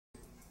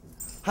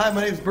Hi,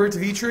 my name is Bert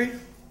DeVitri,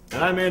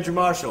 And I'm Andrew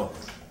Marshall.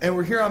 and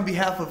we're here on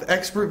behalf of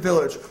Expert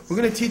Village. We're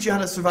going to teach you how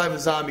to survive a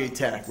zombie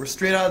attack. We're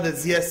straight out of the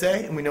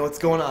ZSA, and we know what's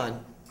going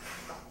on.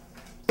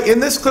 In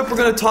this clip, we're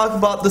going to talk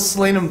about the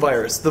Selenium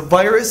virus, the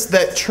virus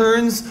that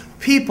turns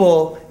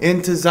people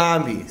into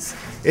zombies.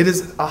 It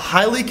is a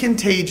highly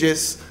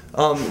contagious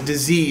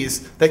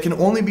disease that can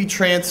only be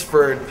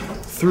transferred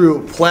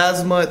through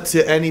plasma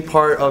to any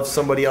part of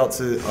somebody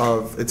else's,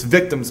 of its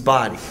victim's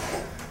body.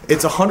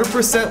 It's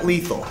 100%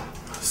 lethal.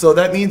 So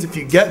that means if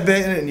you get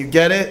bitten and you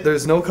get it,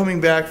 there's no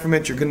coming back from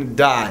it, you're going to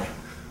die.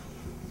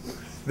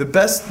 The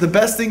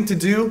best thing to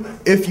do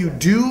if you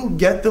do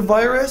get the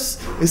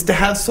virus is to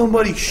have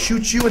somebody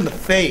shoot you in the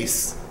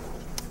face.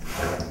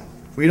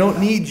 We don't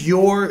need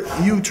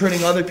you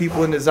turning other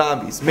people into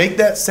zombies. Make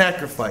that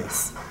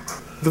sacrifice.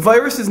 The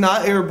virus is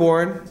not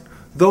airborne,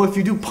 though if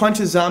you do punch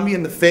a zombie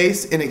in the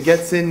face and it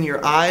gets in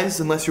your eyes,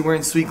 unless you're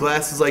wearing sweet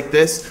glasses like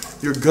this,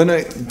 you're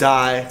gonna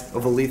die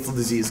of a lethal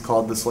disease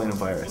called the Selenium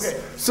virus.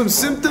 Okay. Some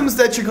symptoms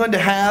that you're going to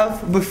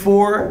have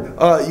before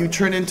you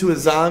turn into a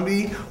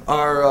zombie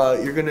are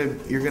you're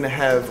gonna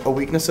have a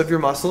weakness of your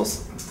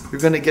muscles.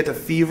 You're gonna get a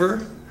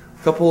fever.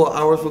 A couple of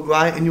hours will go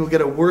by, and you'll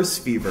get a worse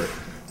fever.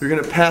 You're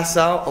gonna pass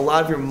out. A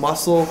lot of your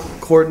muscle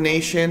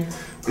coordination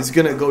is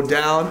gonna go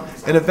down,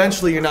 and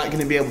eventually you're not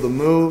gonna be able to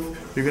move.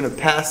 You're gonna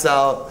pass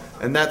out,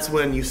 and that's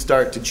when you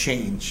start to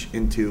change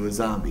into a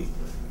zombie.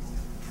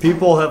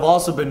 People have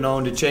also been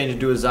known to change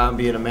into a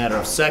zombie in a matter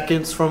of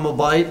seconds from a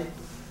bite,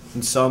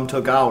 and some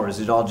took hours.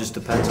 It all just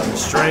depends on the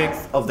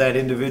strength of that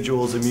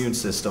individual's immune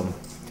system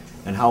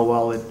and how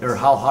well it, or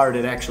how hard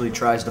it actually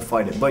tries to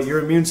fight it. But your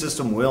immune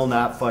system will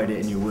not fight it,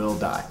 and you will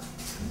die.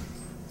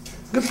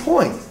 Good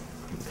point.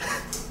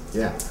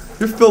 Yeah.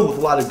 You're filled with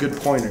a lot of good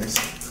pointers.